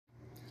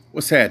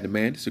What's happening,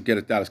 man? This is Get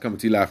a Dollars coming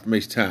to you live from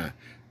H-Time,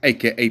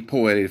 aka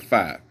Poet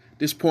 85.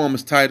 This poem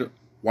is titled,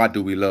 Why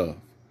Do We Love?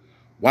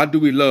 Why do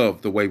we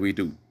love the way we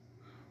do?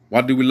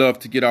 Why do we love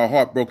to get our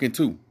heart broken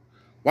too?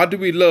 Why do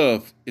we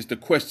love is the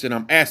question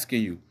I'm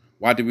asking you.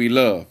 Why do we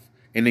love?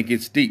 And it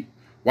gets deep.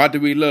 Why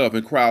do we love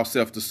and cry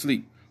ourselves to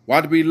sleep?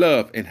 Why do we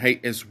love and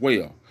hate as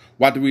well?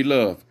 Why do we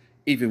love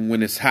even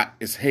when it's hot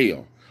as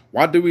hell?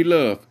 Why do we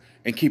love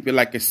and keep it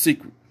like a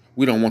secret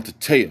we don't want to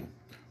tell?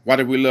 Why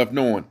do we love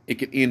knowing it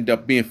could end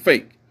up being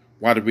fake?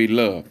 Why do we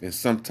love and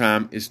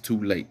sometimes it's too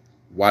late?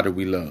 Why do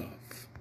we love?